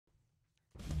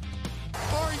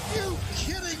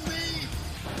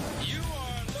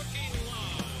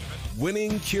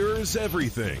Winning cures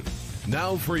everything.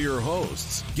 Now for your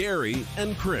hosts, Gary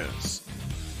and Chris.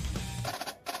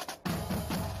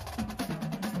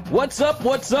 What's up?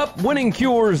 What's up? Winning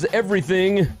cures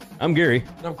everything. I'm Gary.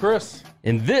 And I'm Chris.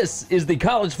 And this is the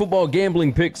college football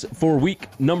gambling picks for week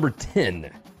number 10.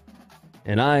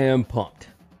 And I am pumped.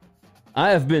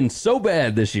 I have been so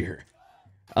bad this year.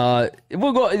 We'll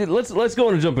go. Let's go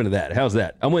and jump into that. How's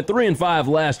that? I went 3-5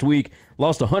 last week,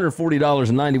 lost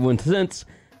 $140.91.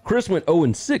 Chris went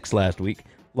 0-6 last week,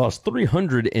 lost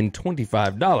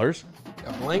 $325.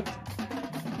 Got blanked.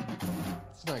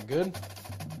 It's not good.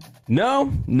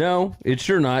 No, it's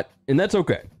sure not, and that's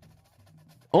okay.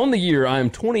 On the year, I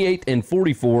am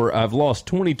 28-44. I've lost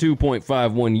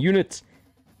 22.51 units.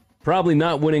 Probably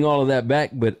not winning all of that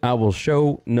back, but I will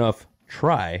show enough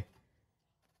try.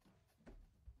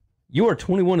 You are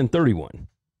 21-31.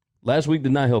 Last week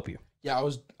did not help you. Yeah, I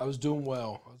was doing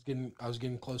well. I was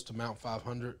getting close to Mount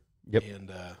 500. Yep.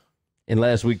 And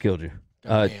last week killed you.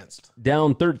 got advanced.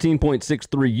 Down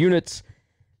 13.63 units.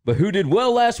 But who did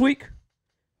well last week?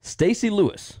 Stacy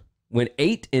Lewis went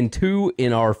 8-2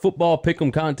 in our football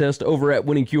pick'em contest over at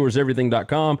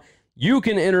winningcureseverything.com. You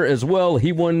can enter as well.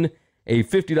 He won a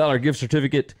 $50 gift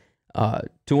certificate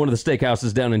to one of the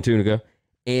steakhouses down in Tunica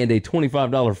and a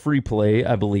 $25 free play,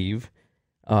 I believe.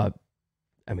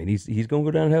 He's going to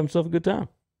go down and have himself a good time.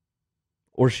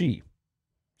 Or she.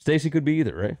 Stacy could be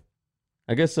either, right?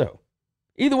 I guess so.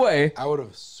 Either way. I would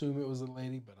have assumed it was a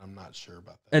lady, but I'm not sure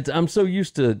about that. I'm so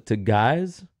used to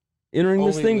guys entering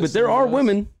this thing, but there are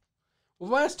women. Well,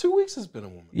 the last 2 weeks has been a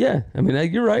woman. Yeah,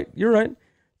 you're right.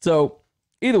 So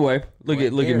either way, look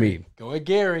at me. Go at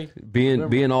Gary.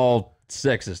 Being all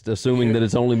sexist, assuming that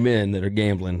it's only men that are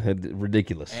gambling.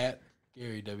 Ridiculous. At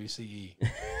Gary WCE.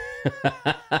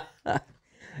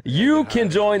 You can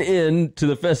join in to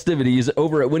the festivities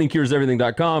over at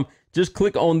winningcureseverything.com. Just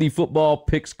click on the football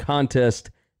picks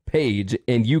contest page,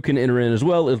 and you can enter in as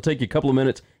well. It'll take you a couple of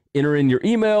minutes. Enter in your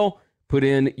email, put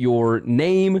in your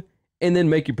name, and then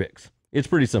make your picks. It's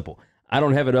pretty simple. I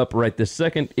don't have it up right this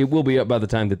second. It will be up by the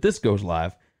time that this goes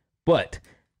live. But,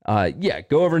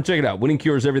 go over and check it out.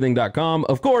 winningcureseverything.com.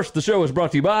 Of course, the show is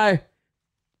brought to you by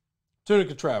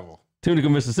Tunica Travel. Tunica,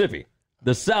 Mississippi,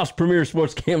 the South's premier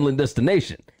sports gambling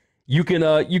destination. You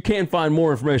can find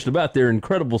more information about their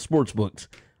incredible sports books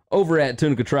over at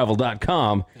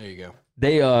tunicatravel.com. There you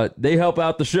go. They help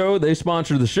out the show. They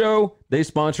sponsor the show. They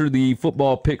sponsor the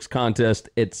football picks contest,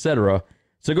 etc.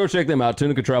 So go check them out,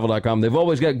 tunicatravel.com. They've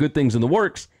always got good things in the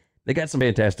works. They got some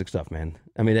fantastic stuff, man.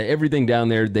 I mean, everything down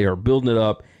there, they are building it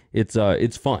up.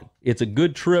 It's fun. It's a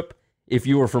good trip. If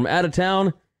you are from out of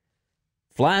town,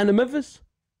 fly into Memphis,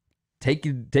 take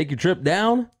your trip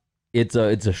down. It's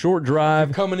a short drive.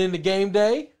 You're coming into game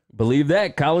day? Believe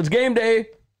that. College game day.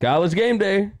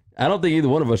 I don't think either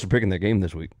one of us are picking that game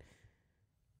this week.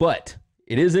 But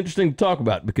it is interesting to talk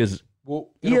about because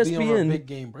it'll ESPN, be on our big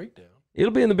game breakdown.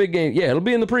 It'll be in the big game. Yeah, it'll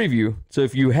be in the preview. So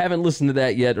if you haven't listened to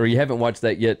that yet or you haven't watched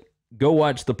that yet, go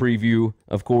watch the preview,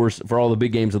 of course, for all the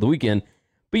big games of the weekend.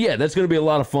 But yeah, that's going to be a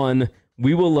lot of fun.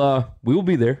 We will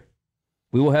be there.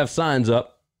 We will have signs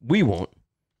up. We won't.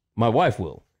 My wife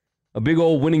will. A big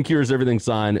old Winning Cures Everything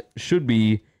sign should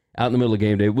be out in the middle of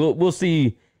game day. We'll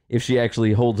see if she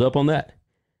actually holds up on that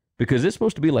because it's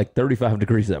supposed to be like 35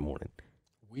 degrees that morning.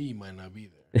 We might not be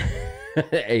there.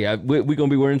 Hey, we're going to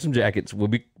be wearing some jackets. We'll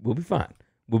be fine.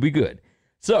 We'll be good.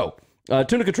 So,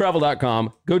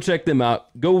 tunicatravel.com. Go check them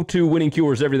out. Go to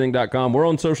winningcureseverything.com. We're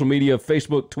on social media,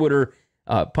 Facebook, Twitter,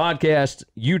 podcast,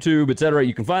 YouTube, etc.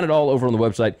 You can find it all over on the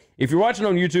website. If you're watching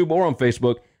on YouTube or on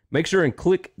Facebook, make sure and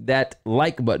click that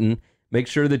like button. Make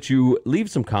sure that you leave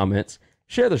some comments.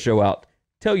 Share the show out.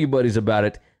 Tell your buddies about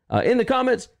it. In the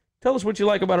comments, tell us what you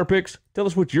like about our picks. Tell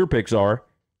us what your picks are.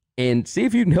 And see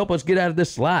if you can help us get out of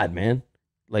this slide, man.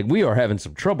 Like, we are having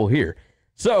some trouble here.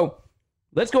 So,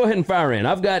 let's go ahead and fire in.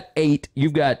 I've got 8.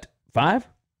 You've got 5?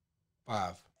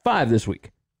 5 this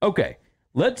week. Okay.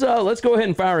 Let's go ahead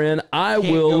and fire in. Can't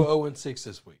go 0-6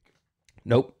 this week.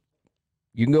 Nope.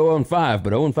 You can go 0-5,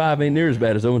 but 0-5 ain't near as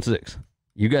bad as 0-6.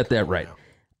 You got that right.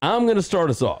 I'm going to start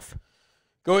us off.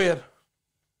 Go ahead.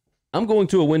 I'm going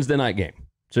to a Wednesday night game.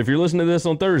 So if you're listening to this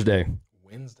on Thursday.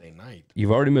 Wednesday night.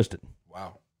 You've already missed it.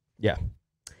 Wow. Yeah.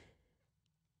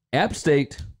 App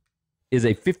State is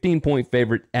a 15-point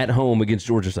favorite at home against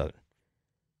Georgia Southern.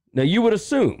 Now, you would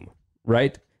assume,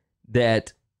 right,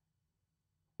 that,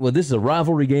 well, this is a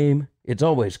rivalry game. It's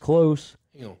always close.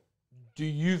 Do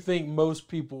you think most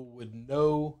people would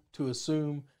know to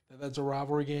assume that that's a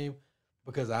rivalry game?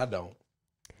 Because I don't.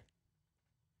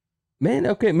 Man,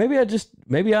 okay, maybe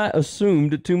I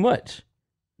assumed too much.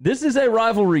 This is a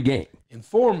rivalry game.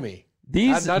 Inform me.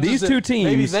 These two teams,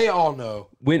 maybe they all know.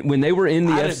 When they were in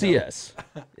the FCS,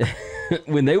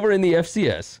 when they were in the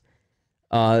FCS,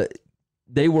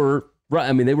 they were right.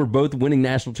 I mean, they were both winning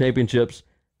national championships,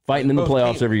 fighting in the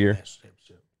playoffs every year.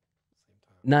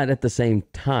 Not at the same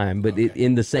time, but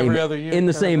in the same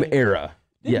same era.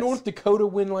 Didn't North Dakota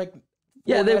win like?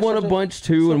 Yeah, they won a bunch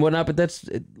too and whatnot. But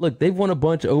look, they've won a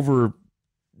bunch over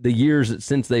the years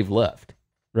since they've left,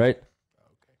 right? Okay.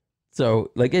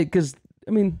 So because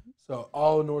I mean. So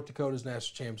all of North Dakota's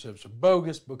national championships are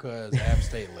bogus because App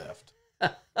State left.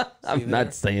 I'm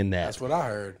not saying that. That's what I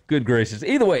heard. Good gracious.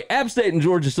 Either way, App State and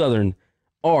Georgia Southern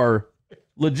are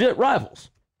legit rivals.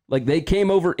 They came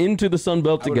over into the Sun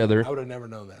Belt together. I would have never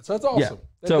known that. So that's awesome.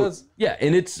 Yeah.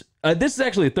 And it's this is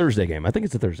actually a Thursday game. I think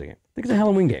it's a Thursday game. I think it's a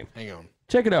Halloween game. Hang on.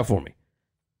 Check it out for me.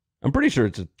 I'm pretty sure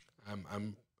it's a.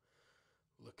 I'm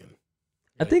looking.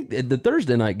 I think the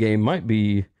Thursday night game might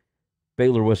be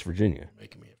Baylor, West Virginia.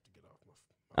 Making me have to get off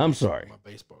I'm sorry. my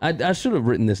baseball. I should have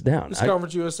written this down. This is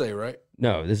Conference USA, right?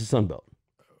 No, this is Sun Belt.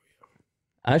 Oh,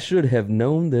 yeah. I should have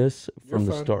known this from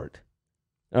the start.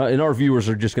 And our viewers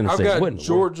are just going to say, I've got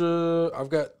Georgia. I've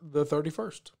got the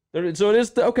 31st. So it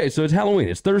is, okay, so it's Halloween.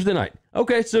 It's Thursday night.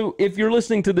 Okay, so if you're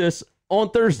listening to this on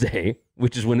Thursday,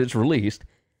 which is when it's released,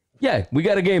 yeah, we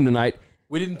got a game tonight.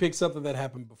 We didn't pick something that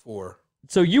happened before.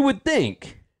 So you would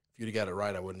think. If you'd have got it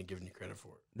right, I wouldn't have given you credit for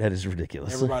it. That is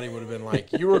ridiculous. Everybody would have been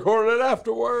like, you recorded it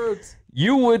afterwards.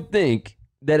 You would think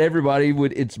that everybody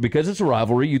would, it's because it's a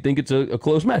rivalry, you think it's a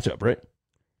close matchup, right?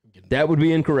 That would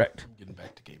be incorrect. I'm getting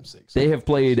back to game 6. They have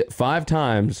played 5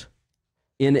 times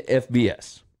in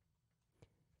FBS.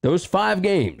 Those 5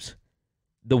 games,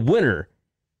 the winner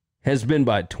has been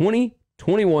by 20,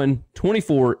 21,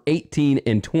 24, 18,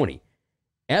 and 20.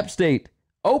 App State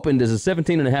opened as a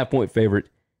 17.5-point favorite.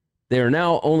 They are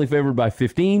now only favored by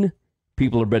 15.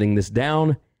 People are betting this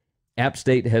down. App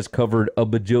State has covered a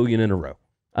bajillion in a row.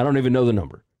 I don't even know the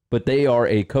number, but they are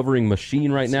a covering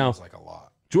machine right now. Seems like a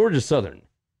lot. Georgia Southern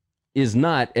is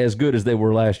not as good as they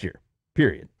were last year,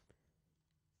 period.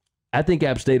 I think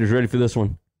App State is ready for this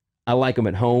one. I like them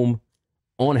at home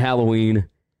on Halloween.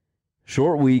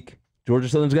 Short week. Georgia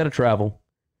Southern's got to travel.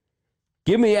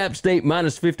 Give me App State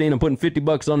minus 15. I'm putting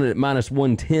 $50 on it at minus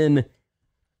 110.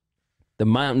 The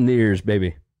Mountaineers,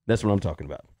 baby. That's what I'm talking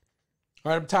about.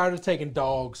 All right, I'm tired of taking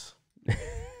dogs.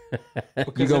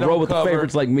 You're going to roll with the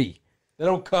favorites like me. They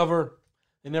don't cover.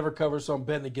 They never cover, so I'm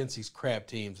betting against these crap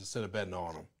teams instead of betting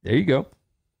on them. There you go.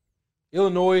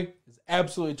 Illinois is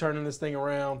absolutely turning this thing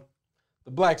around.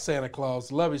 The Black Santa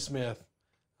Claus, Lovie Smith.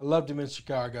 I loved him in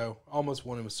Chicago. Almost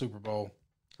won him a Super Bowl.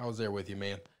 I was there with you,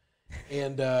 man.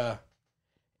 And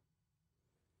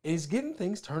he's getting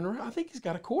things turned around. I think he's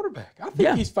got a quarterback. I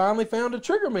think he's finally found a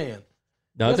trigger man.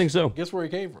 I think so. Guess where he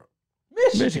came from?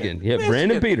 Michigan. Yeah, Michigan,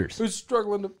 Brandon Peters. Who's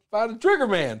struggling to find a trigger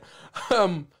man.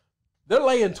 They're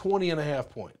laying 20.5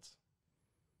 points.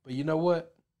 But you know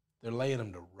what? They're laying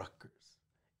them to Rutgers.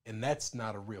 And that's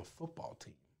not a real football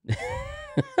team.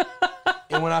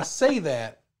 And when I say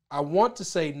that, I want to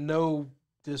say no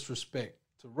disrespect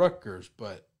to Rutgers,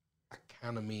 but I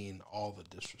kind of mean all the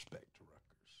disrespect to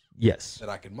Rutgers. Yes. That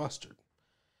I can muster.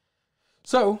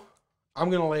 So, I'm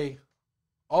going to lay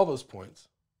all those points.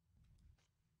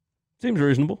 Seems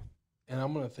reasonable. And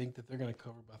I'm going to think that they're going to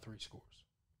cover by 3 scores.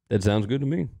 That sounds good to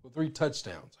me. Well, 3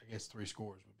 touchdowns. I guess 3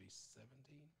 scores would be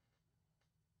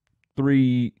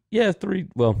 17. 3.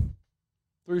 Well,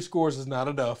 3 scores is not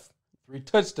enough. 3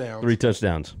 touchdowns. 3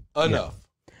 touchdowns. Enough.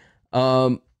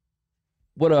 Yeah.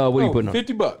 What are you putting on?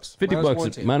 $50.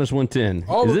 $50 at minus 110.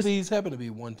 All of these happen to be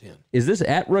 110. Is this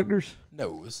at Rutgers?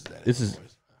 No, this is at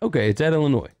Illinois. Okay, it's at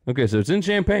Illinois. Okay, so it's in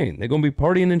Champaign. They're going to be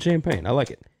partying in Champaign. I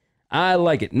like it. I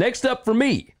like it. Next up for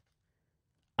me,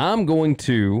 I'm going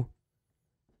to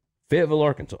Fayetteville,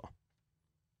 Arkansas.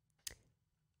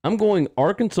 I'm going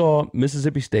Arkansas,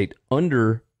 Mississippi State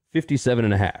under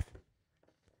 57.5.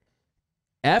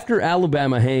 After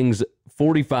Alabama hangs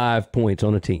 45 points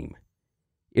on a team,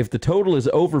 if the total is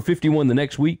over 51 the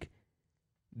next week,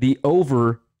 the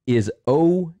over is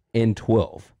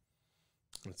 0-12.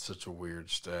 It's such a weird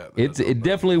stat. It's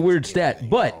definitely a weird stat,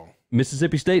 but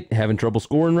Mississippi State having trouble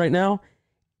scoring right now,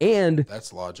 and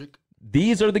that's logic.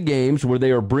 These are the games where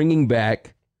they are bringing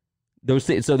back those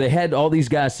things. So they had all these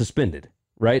guys suspended,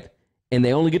 right? And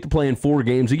they only get to play in 4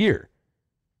 games a year.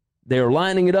 They are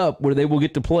lining it up where they will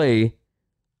get to play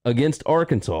against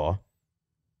Arkansas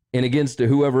and against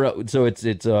whoever else. So it's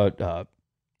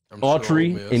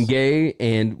Autry and Gay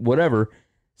and whatever.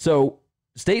 So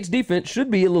State's defense should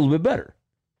be a little bit better.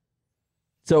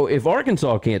 So if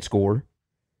Arkansas can't score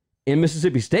and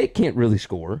Mississippi State can't really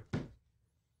score,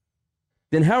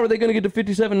 then how are they going to get to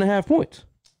 57.5 points?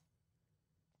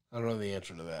 I don't know the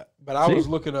answer to that. But I was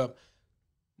looking up.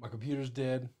 My computer's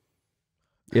dead.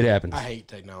 It happens. I hate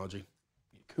technology.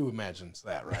 Who imagines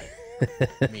that,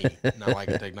 right? Me, not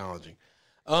liking technology.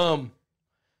 So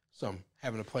I'm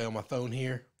having to play on my phone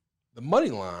here. The money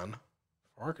line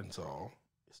for Arkansas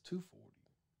is 240.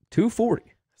 240.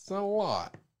 It's not a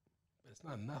lot, but it's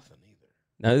not nothing either.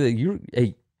 Now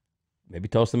maybe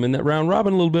toss them in that round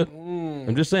robin a little bit.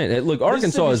 I'm just saying. Look,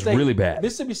 Arkansas is really bad.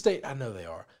 Mississippi State, I know they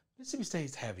are. Mississippi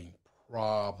State's having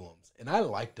problems, and I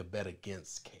like to bet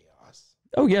against chaos.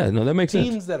 Oh yeah, no, that makes sense.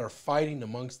 Teams that are fighting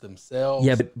amongst themselves.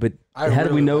 Yeah, but how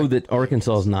do we know that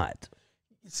Arkansas is not?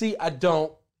 See, I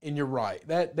don't, and you're right.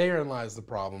 Therein lies the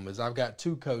problem. Is I've got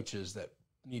two coaches that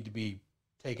need to be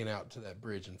taken out to that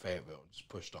bridge in Fayetteville and just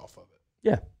pushed off of it.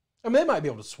 Yeah, I mean they might be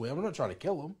able to swim. I'm not trying to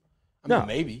kill them. I mean,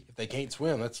 maybe if they can't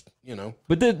swim, that's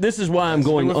But this is why I'm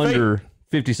going under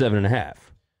 57.5.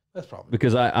 That's probably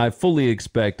because I fully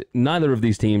expect neither of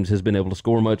these teams has been able to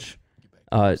score much.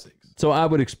 So I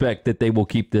would expect that they will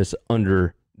keep this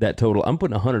under that total. I'm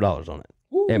putting $100 on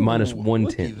it at minus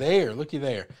 110. Looky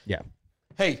there. Yeah.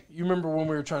 Hey, you remember when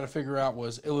we were trying to figure out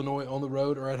was Illinois on the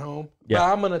road or at home? Yeah.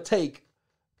 Now I'm going to take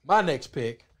my next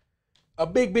pick, a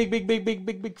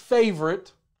big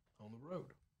favorite on the road.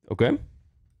 Okay.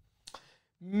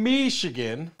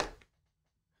 Michigan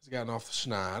has gotten off the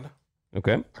schneid.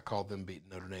 Okay. I called them beating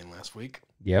Notre Dame last week.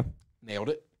 Yeah. Nailed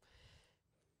it.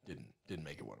 Didn't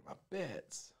make it one of my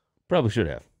bets. Probably should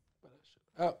have.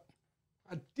 I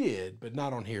did, but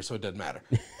not on here, so it doesn't matter.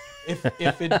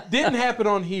 If it didn't happen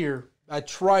on here, I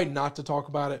tried not to talk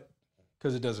about it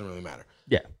because it doesn't really matter.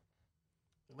 Yeah.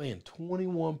 Laying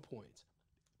 21 points.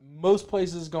 Most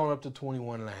places gone up to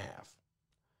 21 and a half.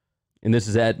 And this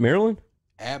is at Maryland?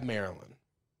 At Maryland.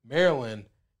 Maryland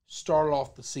started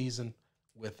off the season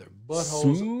with their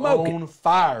buttholes on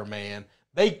fire, man.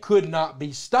 They could not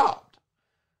be stopped.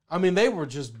 I mean, they were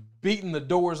just beating the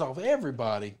doors off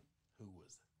everybody who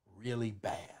was really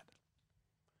bad.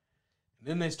 And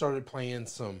then they started playing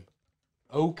some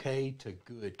okay to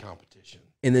good competition.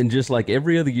 And then just like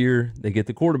every other year, they get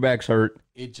the quarterbacks hurt.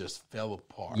 It just fell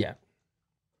apart. Yeah.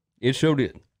 It sure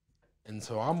did. And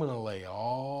so I'm going to lay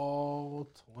all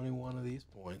 21 of these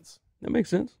points. That makes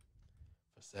sense.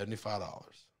 For $75.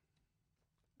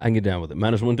 I can get down with it.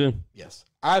 Minus 110? Yes.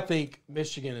 I think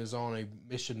Michigan is on a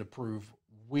mission to prove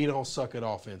we don't suck at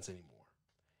offense anymore.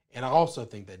 And I also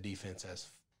think that defense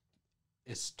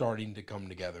is starting to come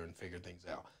together and figure things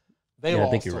out. They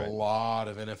lost a lot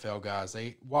of NFL guys.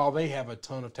 While they have a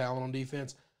ton of talent on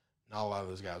defense, not a lot of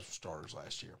those guys were starters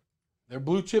last year. They're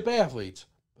blue chip athletes,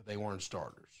 but they weren't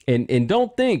starters. And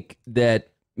don't think that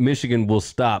Michigan will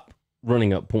stop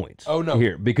running up points. Oh no,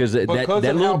 here because that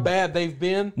how bad they've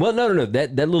been. Well, no.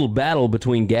 That little battle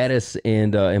between Gaddis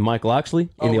and Mike Loxley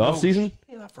in the offseason.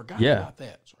 I forgot about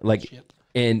that. Sorry,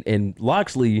 and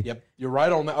Loxley. Yep, you're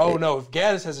right on that. Oh no, if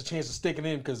Gaddis has a chance of sticking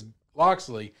in because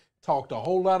Loxley talked a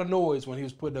whole lot of noise when he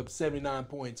was putting up 79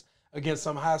 points against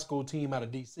some high school team out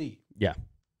of D.C. Yeah,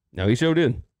 no, he sure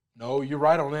did. No, you're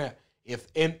right on that.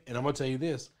 And I'm gonna tell you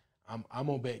this, I'm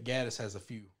gonna bet Gaddis has a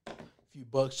few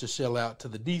bucks to shell out to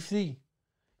the D.C.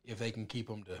 if they can keep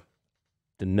them to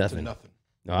nothing. To nothing.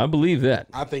 No, I believe that.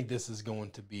 I think this is going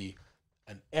to be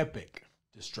an epic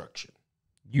destruction.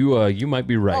 You might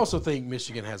be right. I also think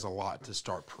Michigan has a lot to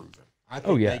start proving. I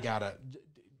think they gotta.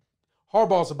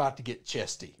 Harbaugh's about to get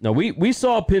chesty. No, we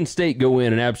saw Penn State go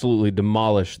in and absolutely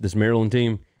demolish this Maryland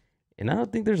team, and I don't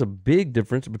think there's a big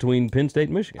difference between Penn State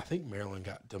and Michigan. I think Maryland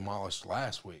got demolished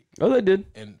last week. Oh, they did.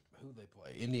 And who they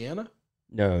play? Indiana?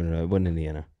 No, it wasn't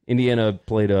Indiana. Indiana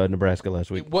played Nebraska last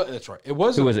week. That's right. It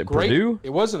wasn't. Who was it? Great, Purdue?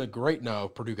 It wasn't a great. No,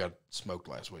 Purdue got smoked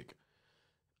last week.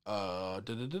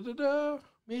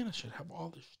 Man, I should have all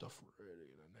this stuff ready,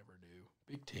 and I never do.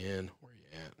 Big Ten, where you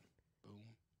at?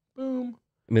 Boom.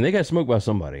 I mean, they got smoked by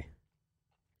somebody.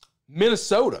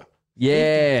 Minnesota.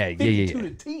 Yeah. 52 to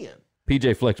 10.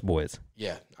 PJ Flex boys.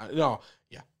 Yeah. That's it.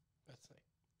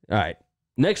 All right.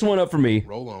 Next one up for me.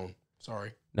 Roll on.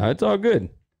 Sorry. No, it's all good.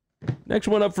 Next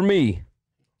one up for me.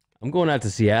 I'm going out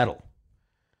to Seattle.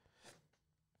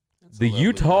 The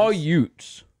Utah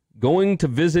Utes going to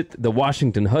visit the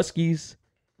Washington Huskies.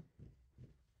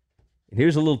 And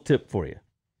here's a little tip for you.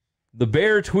 The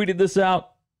Bear tweeted this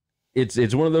out.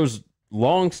 It's one of those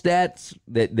long stats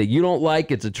that you don't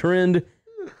like. It's a trend,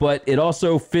 but it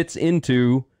also fits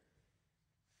into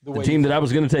the team that I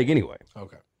was going to take anyway.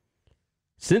 Okay.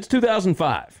 Since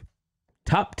 2005,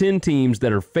 top 10 teams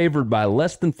that are favored by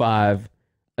less than 5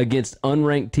 against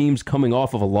unranked teams coming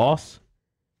off of a loss,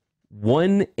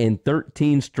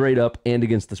 1-13 straight up and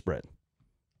against the spread.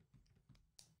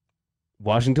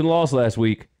 Washington lost last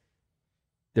week.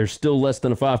 They're still less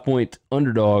than a 5-point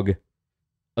underdog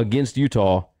against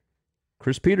Utah.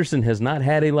 Chris Peterson has not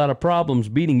had a lot of problems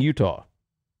beating Utah.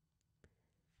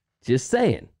 Just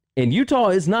saying. And Utah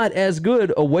is not as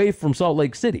good away from Salt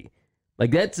Lake City.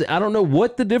 Like I don't know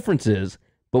what the difference is,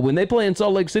 but when they play in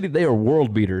Salt Lake City, they are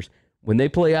world beaters. When they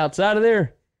play outside of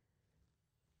there,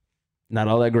 not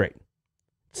all that great.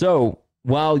 So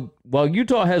while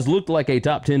Utah has looked like a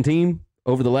top 10 team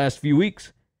over the last few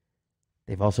weeks,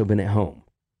 they've also been at home.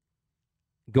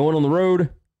 Going on the road,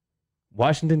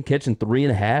 Washington catching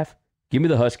 3.5. Give me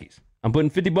the Huskies. I'm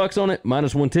putting $50 on it,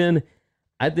 -110.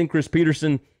 I think Chris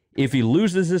Peterson, if he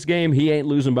loses this game, he ain't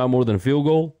losing by more than a field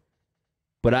goal.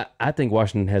 But I think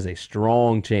Washington has a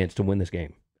strong chance to win this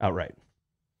game outright.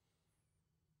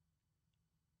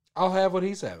 I'll have what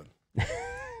he's having.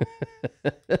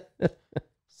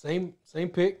 Same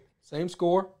pick, same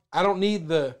score. I don't need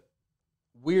the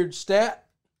weird stat.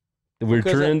 The weird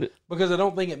trend? Because I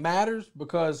don't think it matters,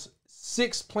 because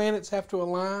 6 planets have to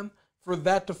align for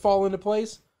that to fall into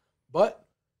place. But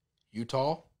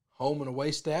Utah home and away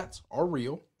stats are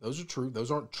real. Those are true. Those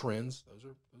aren't trends. Those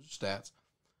are stats.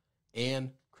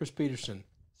 And Chris Peterson,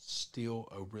 still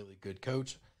a really good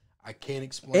coach. I can't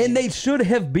explain. And they should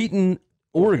have beaten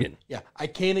Oregon. Yeah, I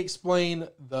can't explain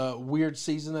the weird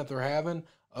season that they're having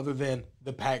other than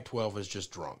the Pac-12 is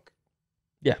just drunk.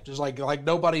 Yeah. Just like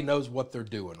nobody knows what they're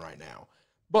doing right now.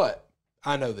 But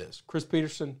I know this. Chris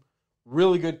Peterson,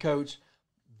 really good coach.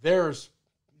 There's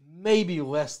maybe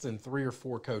less than 3 or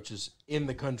 4 coaches in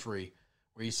the country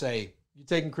where you say, you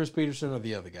taking Chris Peterson or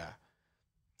the other guy?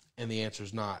 And the answer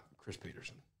is not Chris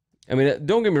Peterson. I mean,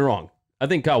 don't get me wrong. I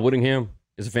think Kyle Whittingham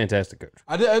is a fantastic coach.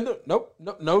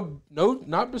 No,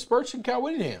 not besmirching Kyle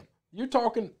Whittingham. You're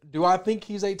talking, do I think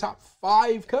he's a top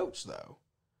 5 coach, though?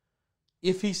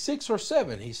 If he's 6 or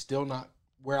 7, he's still not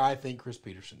where I think Chris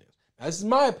Peterson is. Now, this is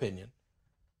my opinion.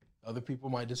 Other people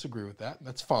might disagree with that.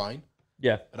 That's fine.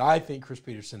 Yeah. But I think Chris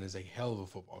Peterson is a hell of a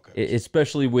football coach.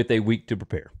 Especially with a week to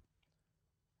prepare.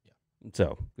 Yeah.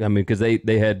 So, I mean, because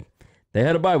they had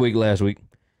a bye week last week,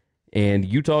 and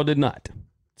Utah did not.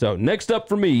 So, next up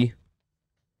for me,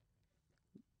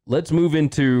 let's move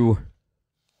into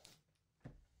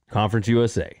Conference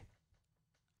USA.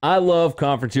 I love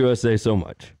Conference USA so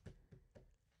much.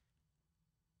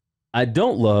 I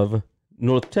don't love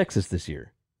North Texas this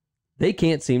year. They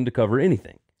can't seem to cover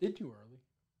anything. Did you early?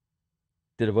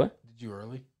 Did it what? Did you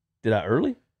early? Did I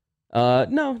early?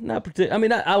 No, not particularly. I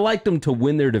mean, I liked them to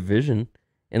win their division,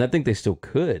 and I think they still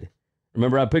could.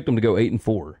 Remember, I picked them to go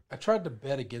 8-4. I tried to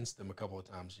bet against them a couple of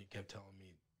times. You kept telling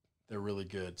me they're really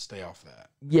good. Stay off that.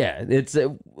 Yeah, it's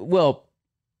well,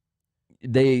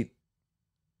 they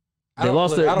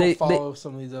lost I don't their follow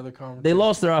some of these other conferences. They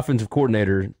lost their offensive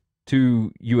coordinator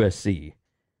to USC,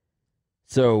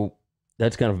 so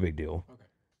that's kind of a big deal.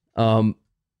 Okay.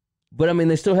 But I mean,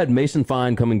 they still had Mason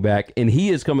Fine coming back, and he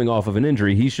is coming off of an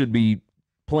injury. He should be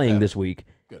playing this week.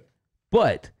 Good.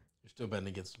 But you're still betting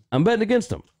against him. I'm betting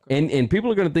against him, okay. And people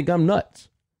are going to think I'm nuts,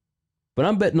 but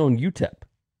I'm betting on UTEP.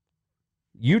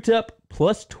 UTEP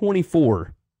plus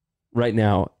 24 right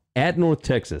now at North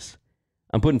Texas.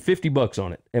 I'm putting $50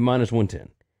 on it at -110.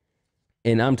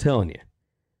 And I'm telling you,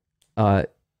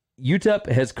 UTEP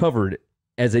has covered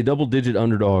as a double-digit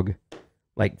underdog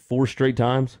like 4 straight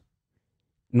times.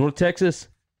 North Texas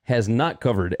has not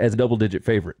covered as a double-digit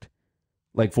favorite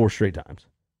like 4 straight times.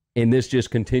 And this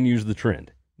just continues the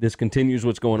trend. This continues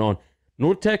what's going on.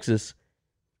 North Texas,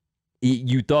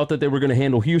 you thought that they were going to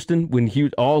handle Houston when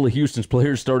all of Houston's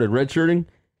players started redshirting,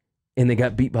 and they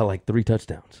got beat by like 3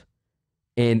 touchdowns.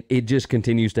 And it just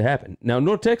continues to happen. Now,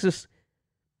 North Texas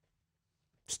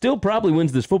still probably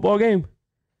wins this football game,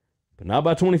 but not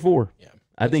by 24. Yeah,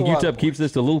 I think UTEP keeps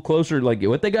this a little closer. Like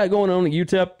what they got going on at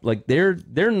UTEP, like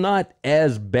they're not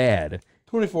as bad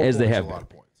 24 as they have been.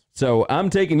 So I'm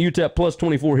taking UTEP plus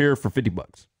 24 here for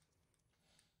 $50.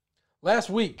 Last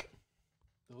week,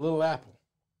 the Little Apple,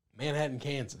 Manhattan,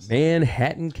 Kansas.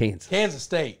 Kansas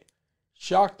State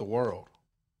shocked the world.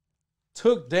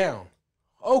 Took down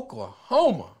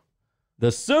Oklahoma.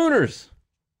 The Sooners.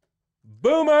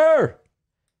 Boomer.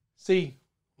 See,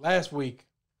 last week,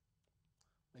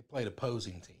 they played a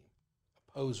posing team,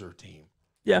 a poser team.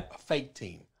 Yeah. A fake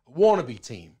team, a wannabe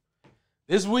team.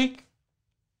 This week,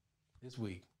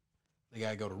 they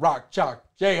got to go to Rock Chalk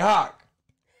Jayhawk.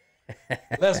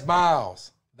 Les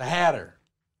Miles, the Hatter.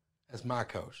 That's my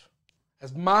coach.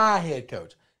 That's my head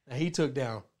coach. Now, he took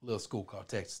down a little school called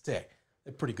Texas Tech.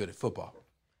 They're pretty good at football.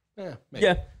 Yeah, maybe.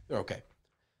 Yeah. They're okay.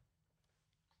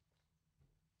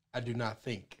 I do not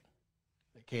think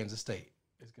that Kansas State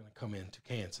is going to come into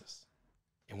Kansas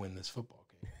and win this football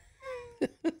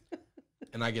game.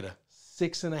 and I get a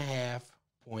 6.5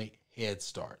 point head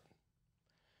start.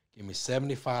 Give me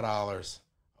 $75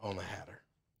 on the Hatter.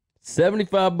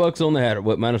 $75 on the Hatter.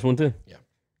 What, minus 110? Yeah.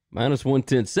 Minus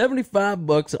 110.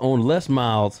 $75 on Les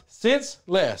Miles. Since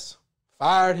Les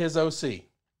fired his OC,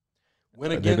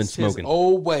 went against his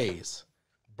old ways,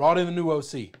 brought in a new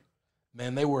OC,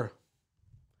 man, they were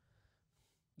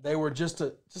just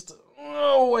a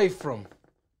away from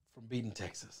beating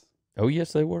Texas. Oh,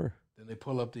 yes, they were. Then they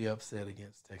pull up the upset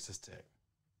against Texas Tech.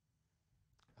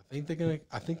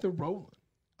 I think they're rolling.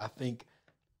 I think.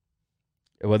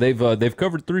 Well, they've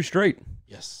covered 3 straight.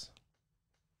 Yes.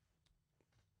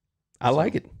 I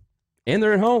like it. And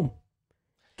they're at home.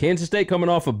 Kansas State coming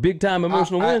off a big-time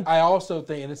emotional win. I also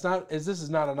think, and this is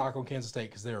not a knock on Kansas State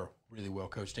because they're a really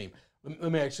well-coached team.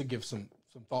 Let me actually give some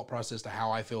thought process to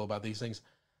how I feel about these things.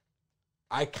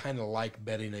 I kind of like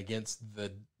betting against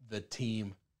the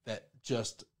team that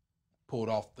just pulled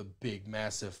off the big,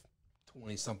 massive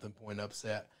 20-something point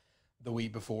upset the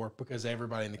week before because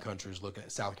everybody in the country is looking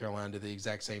at South Carolina did the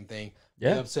exact same thing.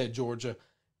 Yeah. They upset Georgia,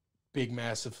 big,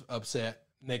 massive upset.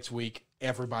 Next week,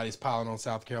 everybody's piling on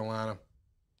South Carolina.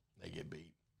 They get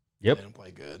beat. Yep. They don't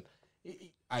play good.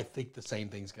 I think the same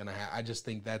thing's going to happen. I just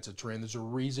think that's a trend. There's a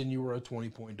reason you were a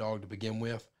 20-point dog to begin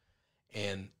with,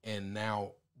 and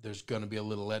now there's going to be a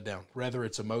little letdown. Whether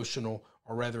it's emotional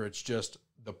or whether it's just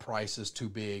the price is too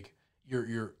big,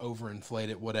 you're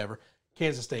overinflated, whatever.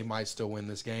 Kansas State might still win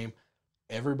this game.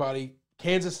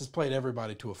 Kansas has played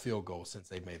everybody to a field goal since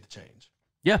they made the change.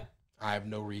 Yeah. I have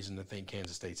no reason to think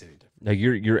Kansas State's any different. No,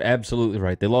 you're absolutely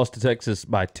right. They lost to Texas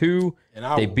by 2.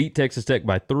 And they beat Texas Tech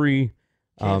by 3.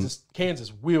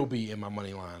 Kansas will be in my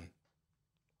money line.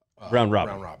 Round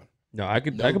robin. No, I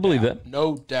could believe that.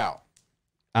 No doubt.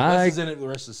 Wes is in it the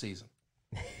rest of the season.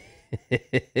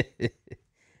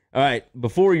 All right.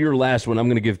 Before your last one, I'm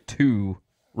going to give 2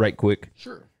 right quick.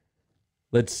 Sure.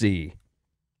 Let's see.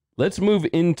 Let's move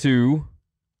into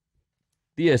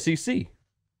the SEC. Okay.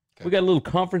 We got a little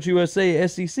Conference USA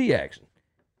SEC action.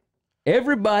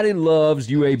 Everybody loves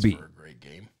UAB. For a great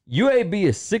game. UAB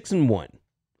is 6-1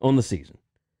 on the season.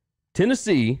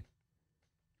 Tennessee,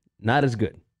 not as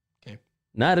good. Okay.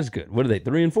 Not as good. What are they,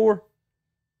 3-4?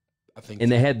 I think. And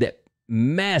so. They had that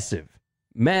massive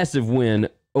win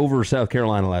over South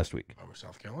Carolina last week. Over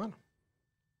South Carolina.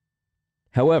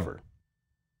 However,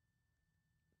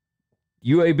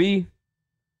 UAB,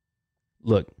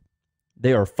 look,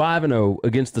 they are 5-0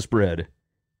 against the spread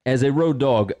as a road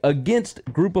dog against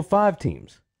Group of 5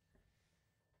 teams.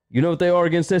 You know what they are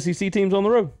against SEC teams on the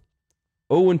road?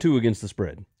 0-2 against the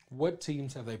spread. What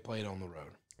teams have they played on the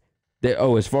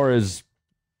road? As far as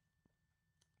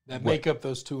that make up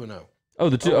those 2-0. Oh,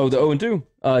 the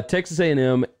 0-2. Texas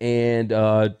A&M and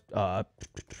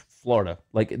Florida.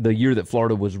 Like the year that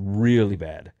Florida was really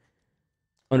bad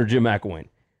under Jim McElwain.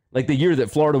 Like the year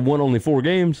that Florida won only 4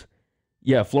 games.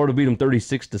 Yeah, Florida beat them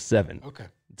 36-7. Okay.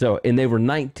 So, and they were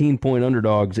 19-point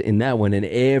underdogs in that one, and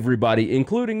everybody,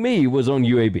 including me, was on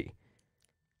UAB.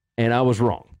 And I was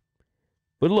wrong.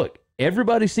 But look,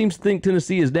 everybody seems to think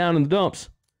Tennessee is down in the dumps.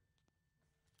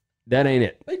 That ain't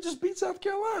it. They just beat South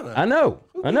Carolina. I know,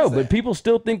 but people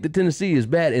still think that Tennessee is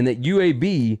bad and that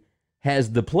UAB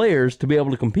has the players to be able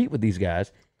to compete with these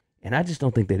guys, and I just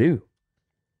don't think they do.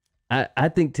 I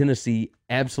think Tennessee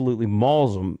absolutely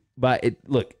mauls them by it.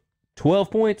 Look,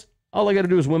 12 points, all I got to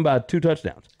do is win by 2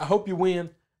 touchdowns. I hope you win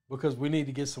because we need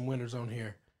to get some winners on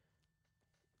here.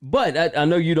 But I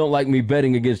know you don't like me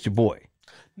betting against your boy.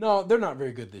 No, they're not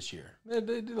very good this year.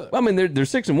 Look. I mean, they're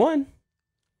 6-1.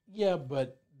 Yeah,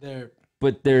 but they're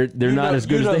not as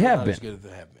good as they have been. As good as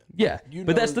they have been. Yeah,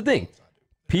 but that's the thing.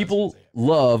 People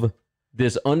love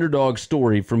this underdog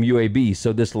story from UAB.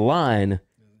 So this line,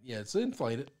 yeah, it's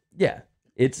inflated. Yeah,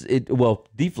 it's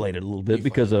deflated a little bit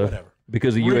because of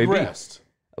UAB. Regressed.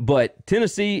 But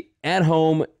Tennessee at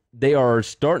home, they are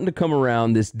starting to come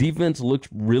around. This defense looks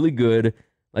really good.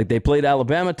 Like they played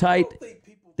Alabama tight. I don't think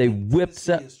people they think whipped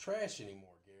Tennessee is trash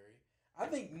anymore, Gary. I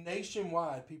think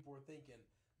nationwide people are thinking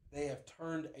they have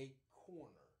turned a corner.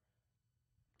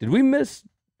 Did we miss?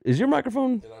 Is your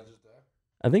microphone? Did I just die?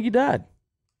 I think you died.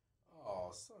 Oh,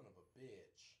 son of a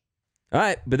bitch. All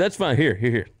right, but that's fine.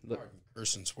 Here. Look.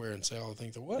 Curse and swear and say all the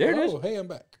things. What? There it is. Hey, I'm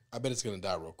back. I bet it's going to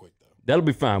die real quick, though. That'll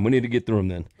be fine. We need to get through them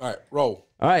then. All right, roll.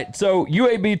 All right, so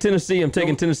UAB, Tennessee. I'm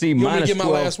taking Tennessee minus 12. You want me to get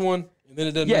my last one? And then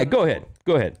it doesn't matter? Go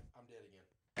ahead. I'm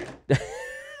dead again.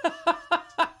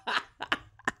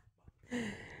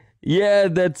 Yeah,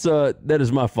 that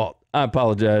is my fault. I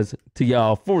apologize to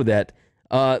y'all for that.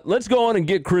 Let's go on and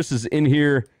get Chris's in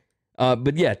here.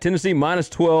 But yeah, Tennessee minus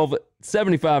 12,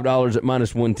 $75 at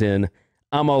minus 110.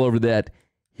 I'm all over that.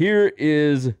 Here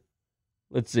is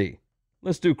Let's see.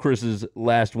 Let's do Chris's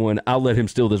last one. I'll let him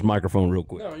steal this microphone real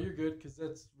quick. No, you're good because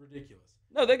that's ridiculous.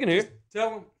 No, they can hear. Just tell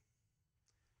them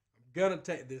I'm gonna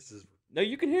take this is No,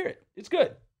 you can hear it. It's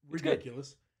good. It's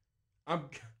ridiculous. Good.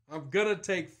 I'm gonna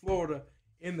take Florida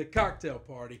in the cocktail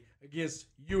party against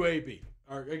UAB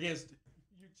or against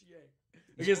UTA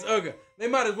against UGA. They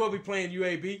might as well be playing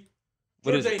UAB.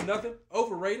 Georgia ain't nothing.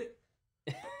 Overrated.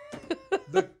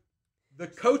 The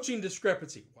coaching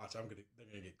discrepancy. Watch, they're gonna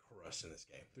get crushed in this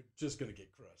game. They're just gonna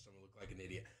get crushed. I'm gonna look like an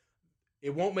idiot.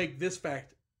 It won't make this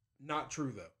fact not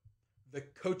true though. The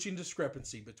coaching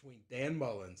discrepancy between Dan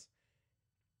Mullins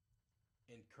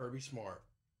and Kirby Smart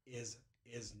is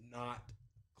not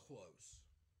close.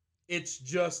 It's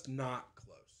just not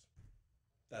close.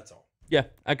 That's all. Yeah,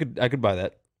 I could buy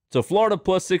that. So Florida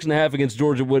plus 6.5 against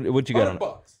Georgia. What you got?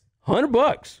 $100.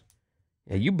 $100.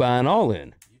 Yeah, you buying all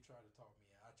in. You tried to talk me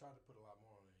out. I tried to put a lot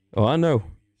more on it. Oh, I know.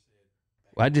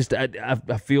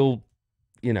 I feel,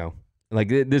 like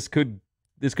this could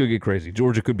get crazy.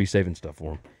 Georgia could be saving stuff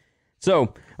for them. So,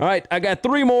 all right, I got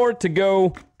 3 more to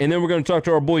go, and then we're going to talk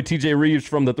to our boy TJ Rives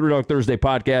from the 3 Dog Thursday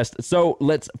podcast. So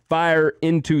let's fire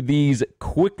into these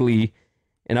quickly,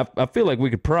 and I feel like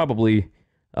we could probably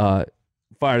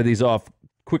fire these off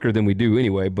quicker than we do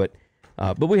anyway, but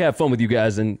we have fun with you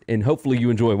guys, and hopefully you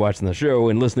enjoy watching the show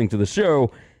and listening to the show.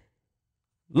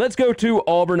 Let's go to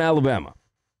Auburn, Alabama.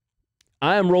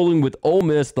 I am rolling with Ole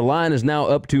Miss. The line is now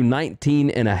up to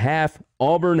 19.5.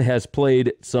 Auburn has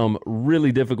played some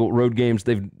really difficult road games.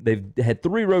 They've had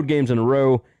 3 road games in a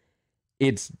row.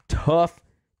 It's tough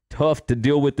to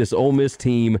deal with this Ole Miss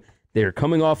team. They're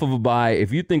coming off of a bye.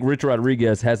 If you think Rich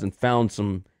Rodriguez hasn't found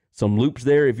some loops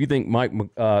there, if you think Mike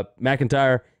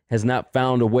McIntyre has not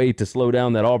found a way to slow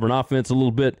down that Auburn offense a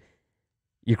little bit,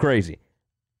 you're crazy.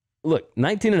 Look,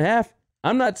 19.5,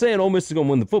 I'm not saying Ole Miss is going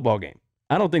to win the football game.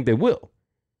 I don't think they will.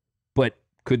 But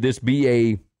could this be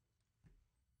a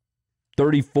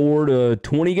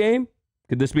 34-20 game?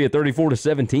 Could this be a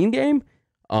 34-17 game?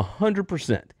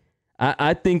 100%.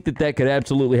 I think that could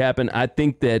absolutely happen. I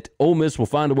think that Ole Miss will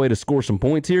find a way to score some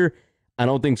points here. I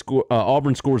don't think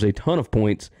Auburn scores a ton of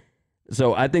points.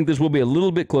 So I think this will be a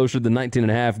little bit closer than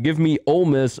 19.5. Give me Ole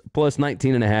Miss plus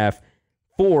 19.5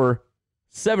 for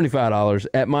 $75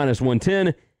 at minus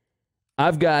 110.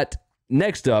 I've got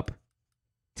next up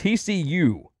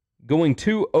TCU going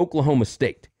to Oklahoma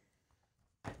State.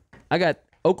 I got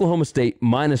Oklahoma State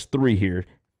minus 3 here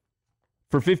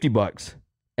for $50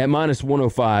 at minus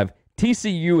 105.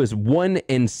 TCU is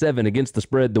 1-7 against the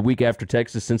spread the week after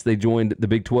Texas since they joined the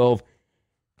Big 12.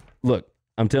 Look,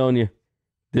 I'm telling you,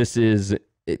 this is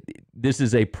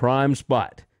a prime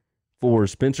spot for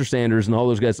Spencer Sanders and all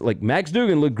those guys. Like Max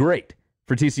Duggan looked great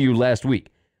for TCU last week,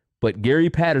 but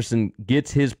Gary Patterson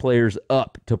gets his players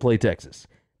up to play Texas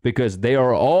because they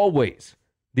are always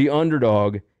the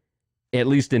underdog, at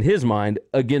least in his mind,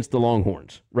 against the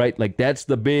Longhorns, right? Like that's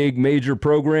the big major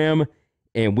program,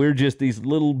 and we're just these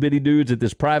little bitty dudes at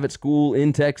this private school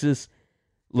in Texas.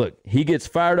 Look, he gets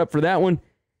fired up for that one.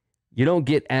 You don't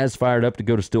get as fired up to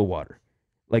go to Stillwater.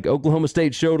 Like Oklahoma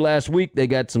State showed last week, they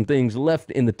got some things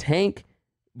left in the tank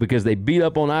because they beat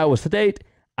up on Iowa State.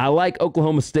 I like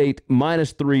Oklahoma State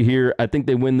minus 3 here. I think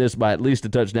they win this by at least a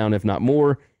touchdown, if not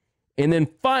more. And then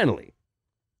finally,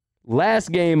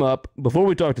 last game up, before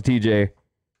we talk to TJ,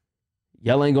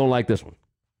 y'all ain't going to like this one.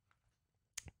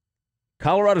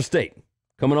 Colorado State,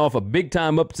 coming off a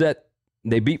big-time upset.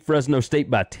 They beat Fresno State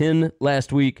by 10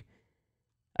 last week.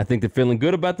 I think they're feeling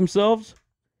good about themselves.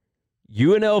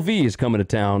 UNLV is coming to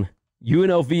town.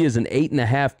 UNLV is an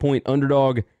 8.5-point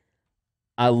underdog.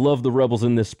 I love the Rebels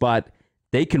in this spot.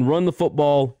 They can run the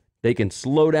football. They can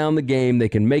slow down the game. They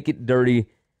can make it dirty.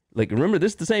 Like, remember,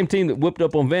 this is the same team that whipped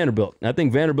up on Vanderbilt. I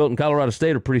think Vanderbilt and Colorado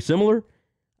State are pretty similar.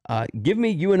 Give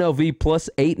me UNLV plus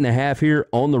 8.5 here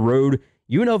on the road.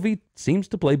 UNLV seems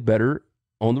to play better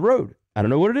on the road. I don't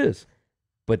know what it is,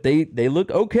 but they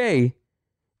look okay,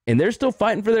 and they're still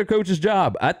fighting for their coach's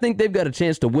job. I think they've got a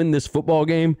chance to win this football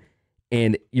game,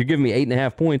 and you're giving me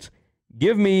 8.5 points.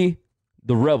 Give me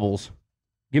the Rebels.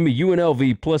 Give me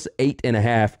UNLV plus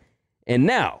 8.5. And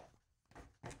now,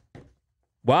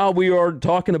 while we are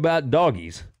talking about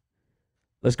doggies,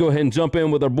 let's go ahead and jump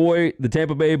in with our boy, the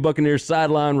Tampa Bay Buccaneers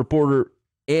sideline reporter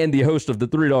and the host of the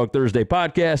 3 Dog Thursday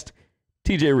podcast,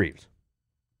 TJ Rives.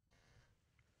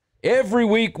 Every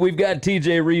week, we've got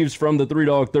TJ Rives from the 3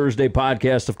 Dog Thursday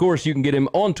podcast. Of course, you can get him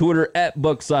on Twitter at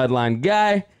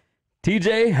BuckSidelineGuy.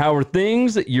 TJ, how are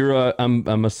things? You're,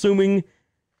 I'm assuming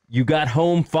you got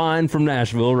home fine from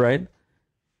Nashville, right?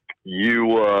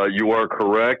 You are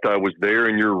correct. I was there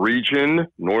in your region,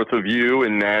 north of you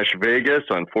in Nash Vegas.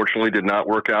 Unfortunately, did not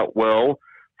work out well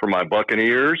for my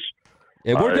Buccaneers.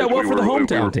 It worked out well for the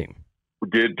hometown team.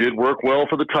 Did work well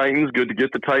for the Titans. Good to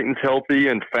get the Titans healthy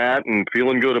and fat and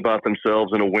feeling good about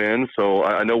themselves in a win. So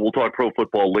I know we'll talk pro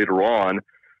football later on,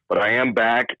 but I am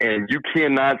back, and you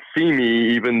cannot see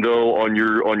me, even though on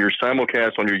your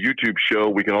simulcast on your YouTube show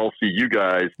we can all see you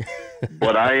guys.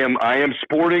 But I am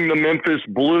sporting the Memphis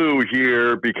Blue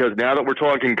here because now that we're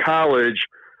talking college,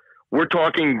 we're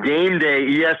talking game day.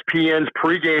 ESPN's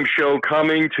pregame show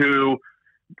coming to.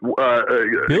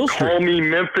 Call me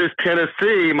Memphis,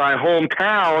 Tennessee, my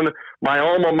hometown, my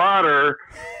alma mater.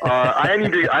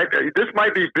 This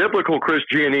might be biblical, Chris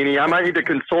Giannini. I might need to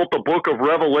consult the book of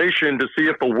Revelation to see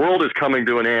if the world is coming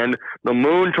to an end. The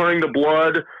moon turning to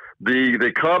blood,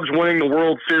 the Cubs winning the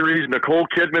World Series, Nicole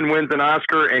Kidman wins an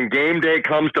Oscar, and game day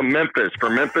comes to Memphis for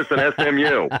Memphis and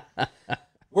SMU.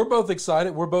 We're both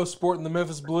excited. We're both sporting the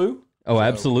Memphis Blue. Oh,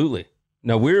 absolutely.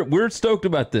 No, we're stoked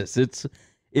about this. It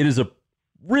is a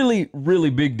really, really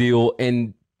big deal.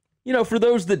 And, for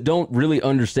those that don't really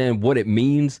understand what it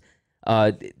means,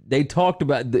 they talked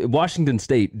about Washington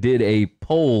State did a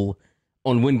poll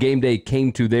on when game day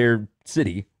came to their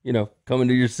city, coming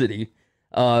to your city.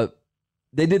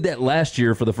 They did that last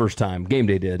year for the first time. Game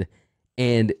day did.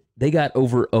 And they got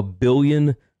over 1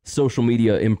 billion social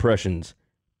media impressions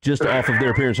just off of their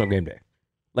appearance on game day.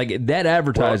 Like, that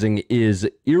advertising is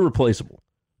irreplaceable.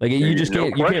 Like, you just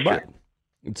can't buy it.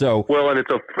 So and it's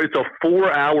a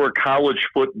 4-hour college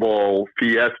football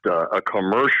fiesta, a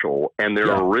commercial, and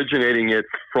they're originating it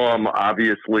from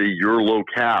obviously your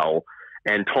locale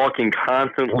and talking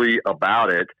constantly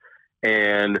about it.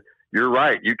 And you're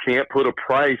right, you can't put a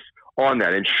price on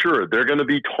that. And sure, they're going to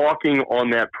be talking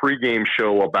on that pregame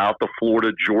show about the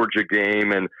Florida-Georgia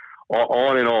game and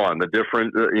on, the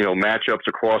different matchups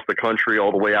across the country,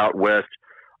 all the way out west.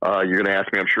 You're going to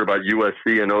ask me, I'm sure, about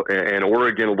USC and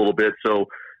Oregon a little bit. So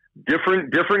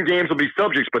different games will be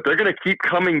subjects, but they're going to keep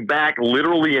coming back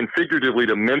literally and figuratively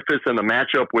to Memphis and the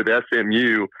matchup with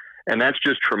SMU, and that's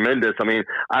just tremendous. I mean,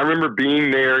 I remember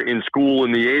being there in school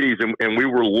in the 80s, and we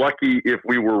were lucky if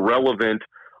we were relevant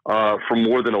for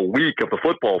more than a week of the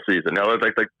football season. Now,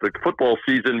 like the football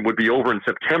season would be over in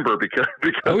September because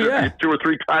of these 2 or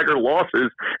 3 Tiger losses,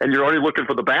 and you're already looking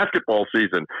for the basketball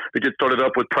season to get started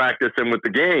up with practice and with the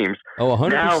games. Oh,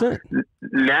 100%.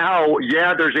 Now,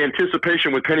 there's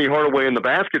anticipation with Penny Hardaway and the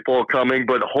basketball coming,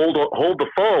 but hold the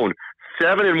phone.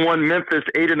 7-1 Memphis,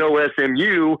 8-0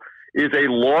 SMU is a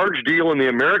large deal in the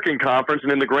American Conference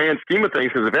and in the grand scheme of things,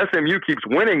 because if SMU keeps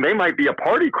winning, they might be a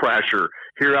party crasher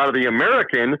here out of the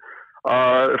American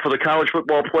for the college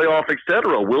football playoff, et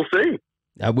cetera. We'll see.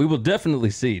 We will definitely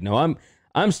see. No,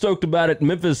 I'm stoked about it.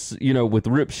 Memphis, with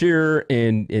Rip Shearer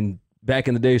and back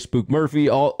in the day, Spook Murphy,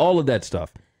 all of that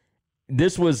stuff.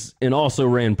 This was an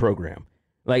also-ran program.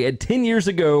 Like 10 years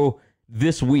ago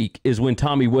this week is when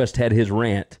Tommy West had his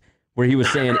rant where he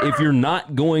was saying, if you're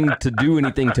not going to do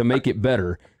anything to make it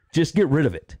better, just get rid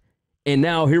of it. And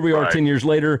now here we are 10 years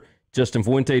later. Justin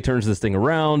Fuente turns this thing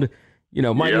around.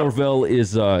 Mike Norvell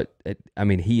is,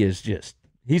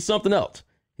 he's something else.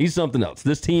 He's something else.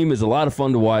 This team is a lot of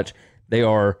fun to watch. They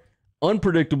are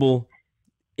unpredictable,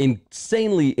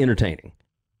 insanely entertaining.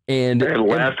 And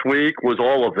last week was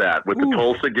all of that with the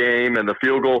Tulsa game and the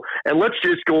field goal. And let's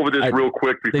just go over this real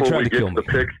quick before we get to the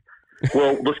picks.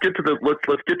 Well, let's get to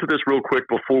this real quick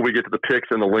before we get to the picks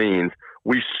and the leans.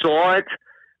 We saw it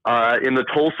in the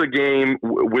Tulsa game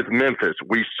with Memphis.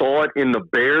 We saw it in the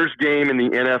Bears game in the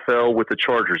NFL with the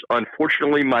Chargers.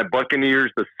 Unfortunately, my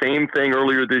Buccaneers, the same thing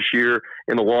earlier this year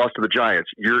in the loss to the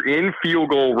Giants. You're in field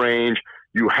goal range.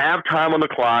 You have time on the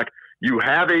clock. You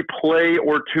have a play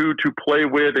or two to play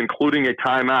with, including a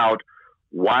timeout.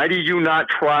 Why do you not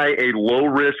try a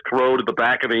low-risk throw to the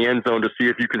back of the end zone to see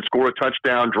if you can score a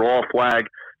touchdown, draw a flag,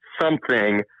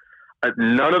 something?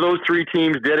 None of those 3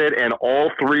 teams did it, and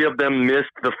all 3 of them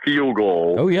missed the field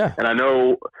goal. Oh, yeah. And I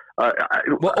know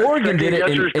Oregon did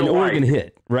it, and Oregon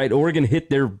hit, right? Oregon hit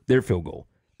their field goal.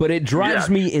 But it drives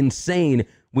me insane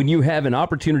when you have an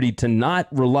opportunity to not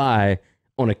rely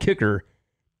on a kicker.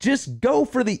 Just go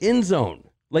for the end zone.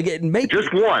 Like,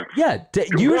 just one. Yeah,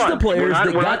 use the players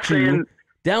that got you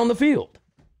down the field.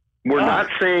 We're not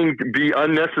saying be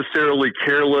unnecessarily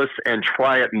careless and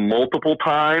try it multiple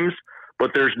times,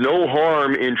 but there's no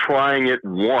harm in trying it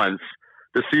once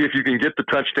to see if you can get the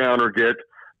touchdown or get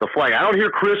the flag. I don't hear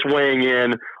Chris weighing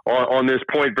in on this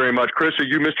point very much. Chris, are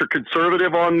you Mr.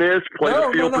 Conservative on this? Play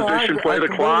the field position, play the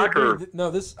clock?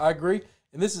 I agree.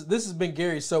 And this has been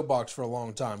Gary's soapbox for a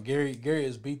long time. Gary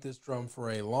has beat this drum for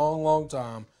a long, long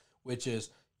time, which is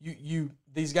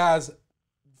these guys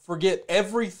forget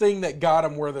everything that got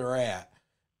them where they're at,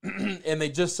 and they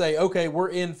just say, okay, we're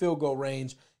in field goal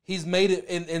range. He's made it,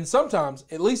 and sometimes,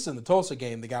 at least in the Tulsa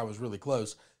game, the guy was really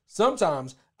close.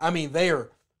 Sometimes, I mean, they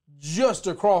are just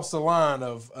across the line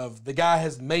of the guy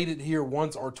has made it here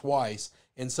once or twice,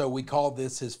 and so we call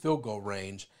this his field goal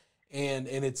range, and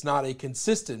it's not a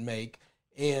consistent make,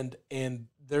 and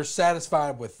they're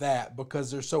satisfied with that because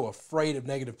they're so afraid of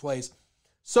negative plays.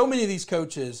 So many of these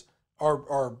coaches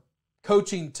are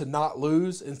coaching to not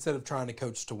lose instead of trying to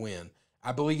coach to win.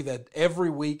 I believe that every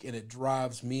week, and it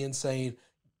drives me insane,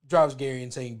 drives Gary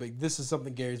insane, but this is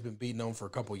something Gary's been beating on for a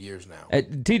couple of years now.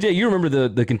 TJ, you remember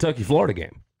the Kentucky-Florida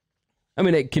game. I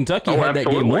mean, Kentucky had that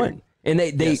game won. And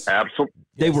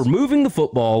they were moving the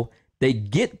football. They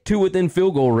get to within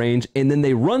field goal range, and then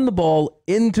they run the ball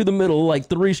into the middle like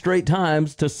 3 straight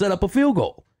times to set up a field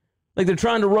goal. Like they're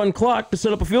trying to run clock to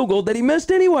set up a field goal that he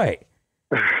missed anyway.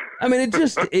 I mean,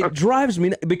 it drives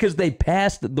me because they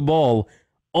passed the ball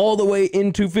all the way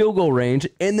into field goal range,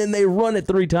 and then they run it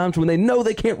 3 times when they know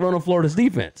they can't run on Florida's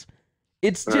defense.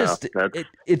 It's just,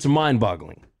 it's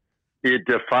mind-boggling. It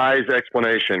defies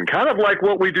explanation. Kind of like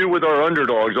what we do with our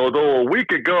underdogs, although a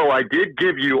week ago I did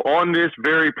give you, on this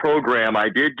very program, I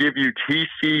did give you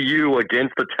TCU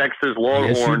against the Texas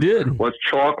Longhorns. Yes, you did. Let's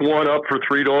chalk one up for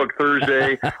Three Dog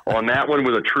Thursday on that one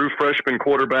with a true freshman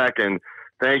quarterback, and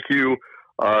thank you,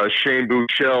 Shane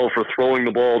Buechele, for throwing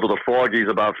the ball to the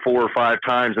Froggies about 4 or 5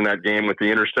 times in that game with the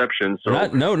interception. So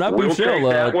not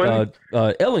Buechele,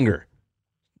 Ellinger.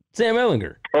 Sam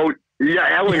Ellinger. Oh,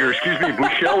 yeah, Ellinger, excuse me.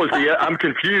 Buechele was I'm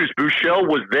confused. Buechele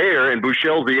was there, and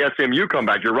Buechele's the SMU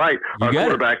comeback. You're right,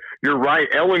 quarterback. You're right.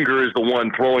 Ellinger is the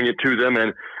one throwing it to them,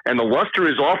 and the luster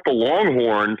is off the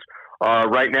Longhorns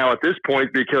right now at this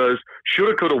point because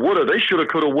shoulda, coulda, woulda. They shoulda,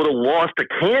 coulda, woulda lost to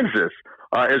Kansas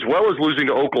as well as losing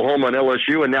to Oklahoma and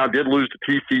LSU, and now did lose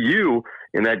to TCU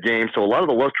in that game. So a lot of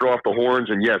the luster off the horns,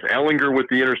 and yes, Ellinger with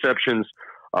the interceptions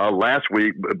last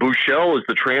week. Buechele is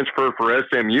the transfer for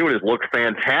SMU and has looked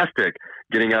fantastic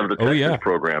getting out of the Texas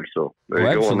program. So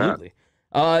there you go on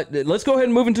that. Let's go ahead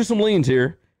and move into some leans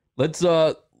here. Let's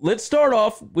start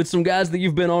off with some guys that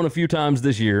you've been on a few times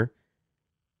this year.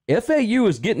 FAU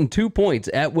is getting 2 points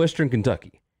at Western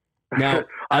Kentucky. Now,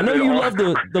 I know you love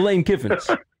the Lane Kiffins.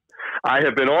 I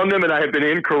have been on them, and I have been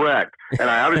incorrect. And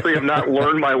I obviously have not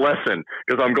learned my lesson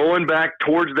because I'm going back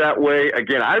towards that way.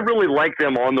 Again, I really like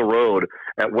them on the road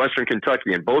at Western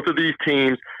Kentucky. And both of these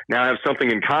teams now have something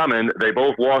in common. They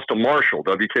both lost to Marshall,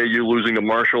 WKU losing to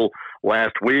Marshall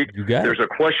last week. There's a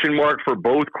question mark for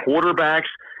both quarterbacks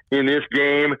in this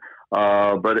game.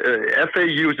 But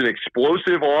FAU is an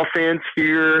explosive offense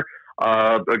here.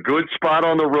 A good spot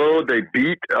on the road. They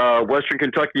beat Western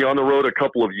Kentucky on the road a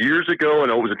couple of years ago,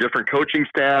 and it was a different coaching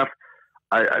staff.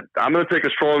 I'm going to take a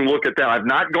strong look at that. I've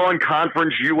not gone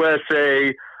Conference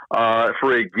USA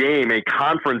for a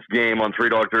conference game on Three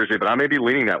Dog Thursday, but I may be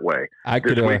leaning that way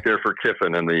this week there for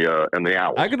Kiffin and the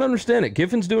Owls. I can understand it.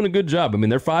 Kiffin's doing a good job. I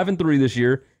mean, they're 5-3 this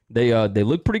year. They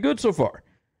look pretty good so far.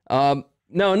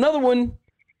 Now another one,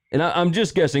 and I'm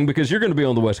just guessing because you're going to be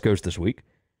on the West Coast this week.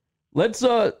 Let's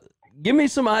give me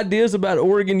some ideas about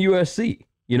Oregon USC.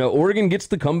 You know, Oregon gets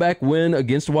the comeback win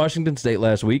against Washington State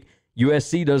last week.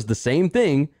 USC does the same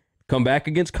thing, come back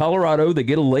against Colorado. They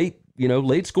get a late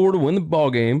score to win the ball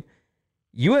game.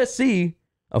 USC,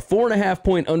 a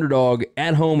 4.5-point underdog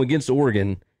at home against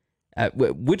Oregon.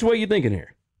 Which way are you thinking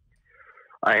here?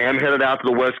 I am headed out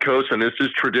to the West Coast, and this has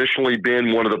traditionally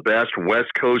been one of the best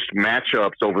West Coast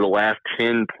matchups over the last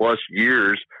 10-plus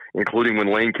years, including when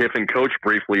Lane Kiffin coached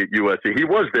briefly at USC. He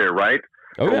was there, right?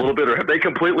 A little bit. They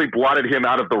completely blotted him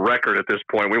out of the record at this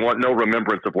point. We want no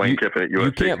remembrance of Lane Kiffin at USC.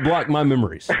 You can't block my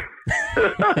memories.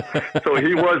 So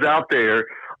he was out there.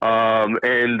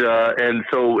 And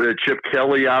so Chip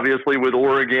Kelly, obviously, with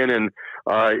Oregon, and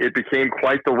it became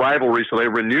quite the rivalry. So they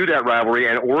renewed that rivalry,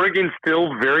 and Oregon's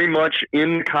still very much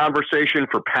in conversation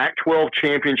for Pac-12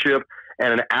 championship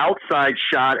and an outside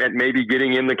shot at maybe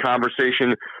getting in the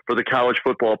conversation for the college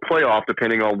football playoff,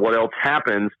 depending on what else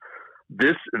happens.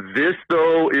 This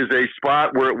though, is a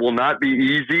spot where it will not be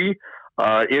easy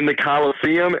in the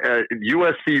Coliseum.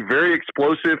 USC, very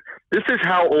explosive. This is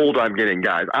how old I'm getting,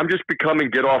 guys. I'm just becoming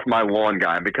get off my lawn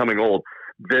guy. I'm becoming old.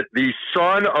 That the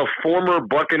son of former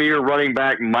Buccaneer running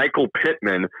back Michael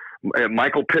Pittman's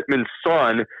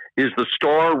son, is the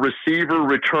star receiver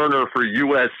returner for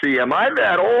USC. Am I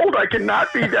that old? I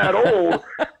cannot be that old.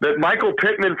 That Michael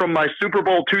Pittman from my Super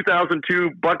Bowl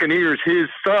 2002 Buccaneers, his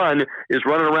son, is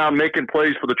running around making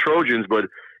plays for the Trojans, but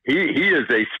he is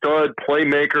a stud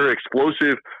playmaker,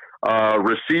 explosive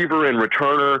receiver and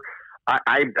returner.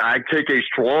 I take a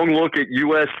strong look at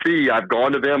USC. I've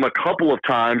gone to them a couple of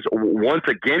times, once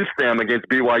against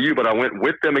BYU, but I went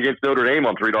with them against Notre Dame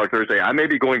on Three Dog Thursday. I may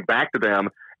be going back to them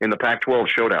in the Pac-12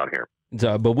 showdown here.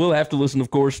 But we'll have to listen,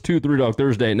 of course, to Three Dog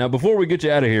Thursday. Now, before we get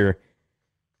you out of here,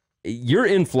 you're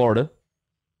in Florida.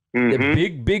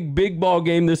 Mm-hmm. The big ball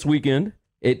game this weekend.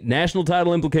 National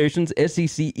title implications,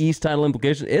 SEC East title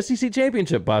implications, SEC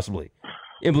championship possibly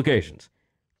implications.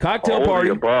 Cocktail all party.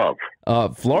 Of the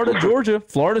above. Florida, Georgia.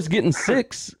 Florida's getting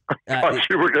 6. I thought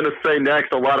you were going to say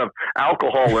next a lot of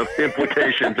alcohol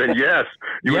implications, and yes,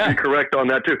 you would be correct on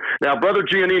that too. Now, Brother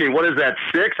Giannini, what is that,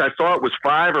 6? I saw it was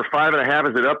 5 or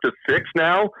 5.5. Is it up to 6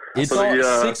 now? It's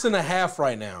 6.5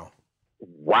 right now.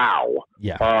 Wow.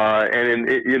 Yeah. And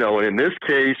in this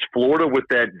case, Florida with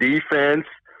that defense,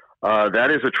 that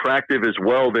is attractive as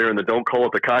well there in the don't call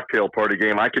it the cocktail party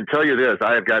game. I can tell you this,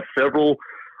 I have got several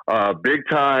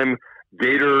big-time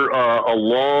Gator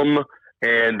alum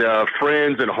and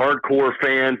friends and hardcore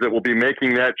fans that will be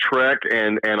making that trek,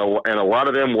 and a lot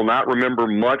of them will not remember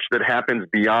much that happens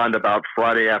beyond about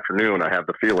Friday afternoon, I have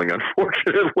the feeling,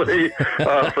 unfortunately,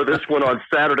 for this one on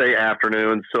Saturday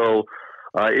afternoon. So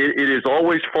it is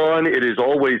always fun. It is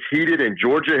always heated, and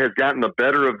Georgia has gotten the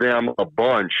better of them a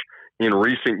bunch in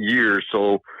recent years.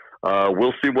 So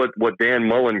we'll see what Dan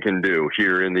Mullen can do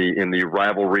here in the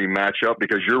rivalry matchup,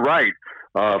 because you're right.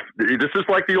 This is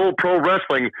like the old pro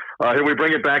wrestling. Here we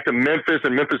bring it back to Memphis,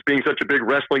 and Memphis being such a big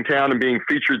wrestling town and being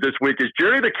featured this week. Is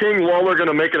Jerry the King Lawler going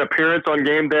to make an appearance on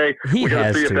game day? We're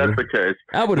going to see if that's the case.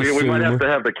 I would assume. We might have to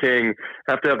have the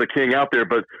King out there.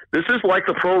 But this is like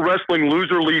the pro wrestling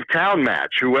loser leave town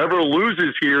match. Whoever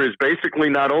loses here is basically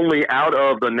not only out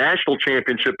of the national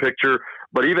championship picture,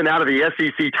 but even out of the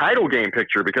SEC title game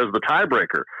picture because of the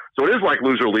tiebreaker. So it is like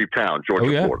loser leave town, Georgia,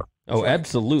 Florida. Oh,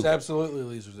 absolutely. It's absolutely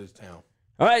loser leave town.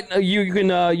 All right, you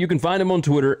can find him on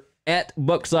Twitter at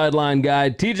Buck Sideline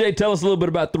Guide. TJ, tell us a little bit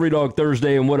about Three Dog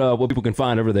Thursday and what people can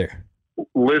find over there.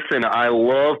 Listen, I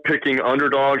love picking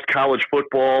underdogs, college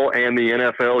football, and the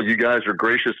NFL. You guys are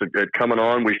gracious at coming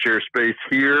on. We share space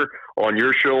here on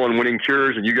your show on Winning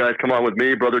Cures, and you guys come on with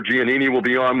me. Brother Giannini will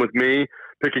be on with me,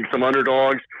 picking some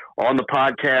underdogs on the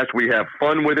podcast. We have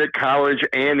fun with it, college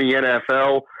and the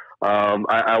NFL.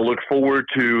 I look forward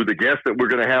to the guests that we're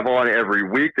going to have on every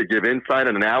week to give insight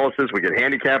and analysis. We get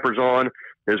handicappers on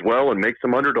as well and make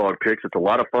some underdog picks. It's a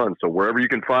lot of fun. So wherever you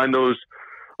can find those,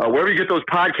 wherever you get those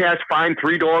podcasts, find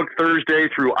Three Dog Thursday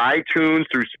through iTunes,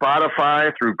 through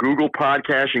Spotify, through Google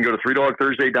Podcasts. You can go to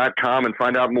threedogthursday.com and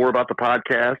find out more about the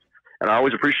podcast. And I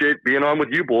always appreciate being on with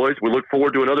you boys. We look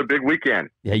forward to another big weekend.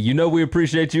 Yeah, we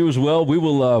appreciate you as well. We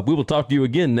will talk to you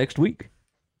again next week.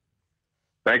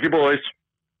 Thank you, boys.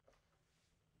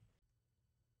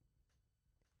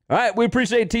 All right, we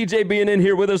appreciate TJ being in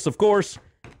here with us, of course.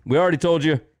 We already told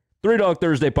you, Three Dog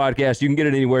Thursday podcast. You can get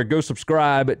it anywhere. Go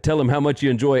subscribe. Tell them how much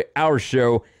you enjoy our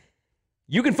show.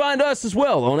 You can find us as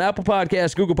well on Apple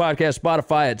Podcasts, Google Podcasts,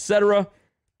 Spotify, etc.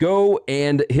 Go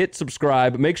and hit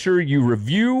subscribe. Make sure you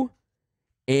review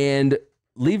and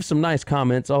leave some nice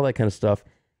comments, all that kind of stuff.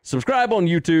 Subscribe on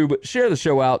YouTube. Share the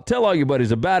show out. Tell all your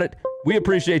buddies about it. We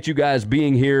appreciate you guys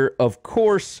being here. Of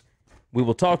course, we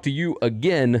will talk to you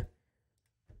again.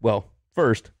 Well,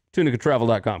 first,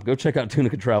 tunicatravel.com. Go check out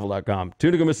tunicatravel.com.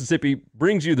 Tunica, Mississippi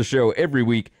brings you the show every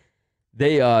week.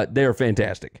 They are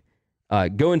fantastic.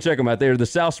 Go and check them out. They're the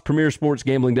South's premier sports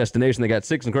gambling destination. They got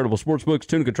 6 incredible sports books.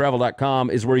 Tunicatravel.com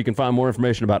is where you can find more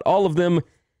information about all of them.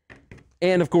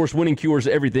 And, of course, Winning Cures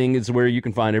Everything is where you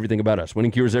can find everything about us.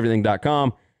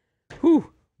 WinningCuresEverything.com.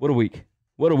 Whew, what a week.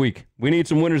 What a week. We need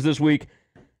some winners this week.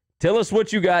 Tell us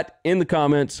what you got in the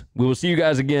comments. We will see you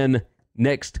guys again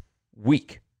next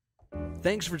week.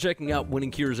 Thanks for checking out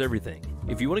Winning Cures Everything.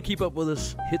 If you want to keep up with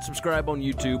us, hit subscribe on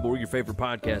YouTube or your favorite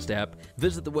podcast app.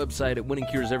 Visit the website at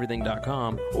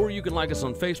winningcureseverything.com, or you can like us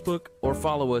on Facebook or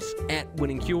follow us at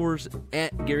Winning Cures,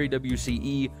 at Gary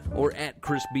WCE, or at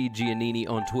Chris B. Giannini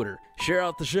on Twitter. Share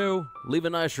out the show, leave a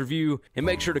nice review, and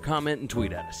make sure to comment and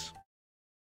tweet at us.